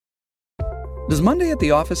Does Monday at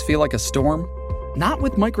the office feel like a storm? Not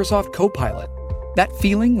with Microsoft Copilot. That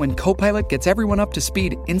feeling when Copilot gets everyone up to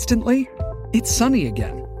speed instantly? It's sunny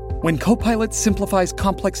again. When Copilot simplifies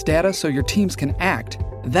complex data so your teams can act,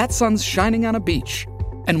 that sun's shining on a beach.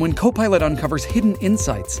 And when Copilot uncovers hidden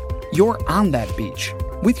insights, you're on that beach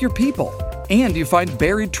with your people, and you find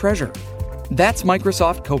buried treasure. That's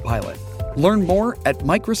Microsoft Copilot. Learn more at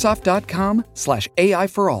Microsoft.com/AI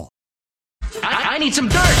for all. I need some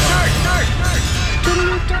dirt.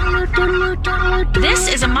 This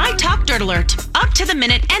is a My Talk Dirt Alert. Up to the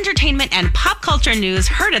minute entertainment and pop culture news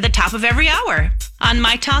heard at the top of every hour on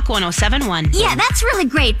My Talk 107.1. Yeah, that's really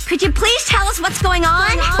great. Could you please tell us what's going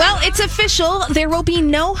on? Well, it's official. There will be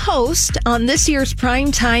no host on this year's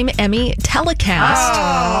Primetime Emmy telecast.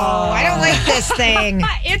 Oh, I don't like this thing.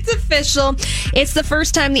 It's official. It's the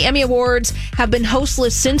first time the Emmy Awards have been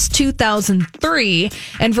hostless since 2003.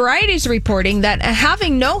 And Variety is reporting that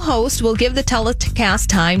having no host will give the telecast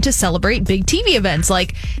time to celebrate big TV events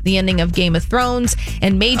like the ending of Game of Thrones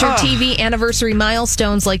and major TV anniversary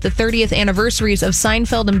milestones like the 30th anniversaries of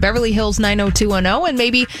Seinfeld and Beverly Hills 90210, and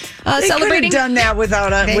maybe They celebrating. could have done that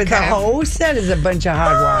without a host. That is a bunch of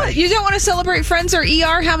hogwash. You don't want to celebrate Friends or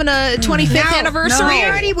ER having a 25th anniversary? We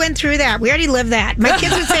already went through that. We already lived that. My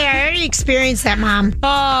kids would say, I already experienced that, Mom.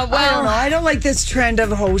 I don't know. I don't like this trend of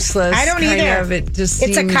hostless. I don't either. It just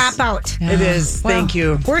it's seems, a cop-out. It is. Well, Thank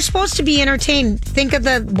you. We're supposed to be entertained. Think of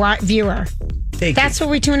the viewer. That's what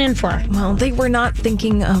we tune in for. Well, they were not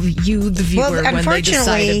thinking of you, the viewer, when they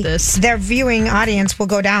decided this. Their viewing audience will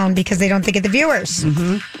go down because they don't think of the viewers.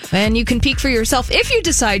 Mm-hmm. And you can peek for yourself if you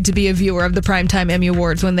decide to be a viewer of the Primetime Emmy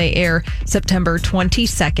Awards when they air September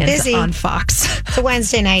 22nd on Fox. It's a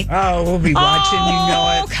Wednesday night. Oh, we'll be watching. You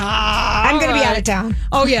know it. I'm going to be out of town.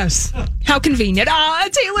 Oh, yes. How convenient.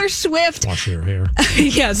 Taylor Swift. Washing your hair.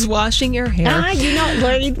 Yes, washing your hair. You know,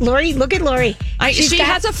 Lori, look at Lori. She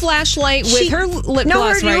has a flashlight with her lip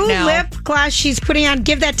gloss right now. Lip gloss she's putting on.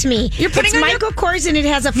 Give that to me. You're putting it's on Michael Kors, and it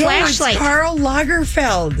has a flashlight. It's Karl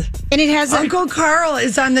Lagerfeld. And it has Uncle Carl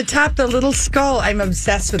is on the top, the little skull. I'm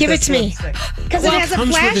obsessed with Give this. it to me. Because it has a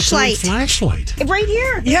flashlight. Flashlight. Right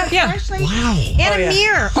here. Yeah. Flashlight. Wow. And a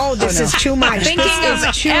mirror. Oh, this is too much. Thinking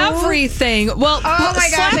of everything. Well, oh my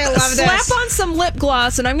gosh, I love this. Slap on some lip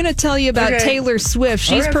gloss, and I'm going to tell you about Taylor Swift.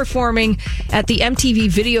 She's performing at the MTV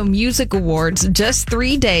Video Music Awards just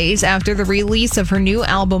 3 days after the release of her new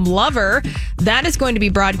album, Lover. That is going to be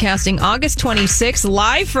broadcasting August 26th,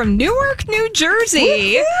 live from Newark, New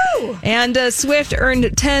Jersey. Woo-hoo! And Swift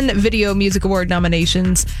earned 10 Video Music Award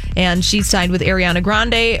nominations, and she's tied with Ariana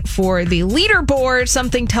Grande for the leaderboard.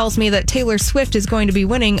 Something tells me that Taylor Swift is going to be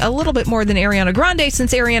winning a little bit more than Ariana Grande,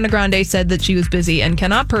 since Ariana Grande said that she was busy and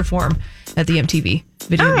cannot perform at the MTV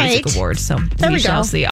Video Music Awards. So we shall see.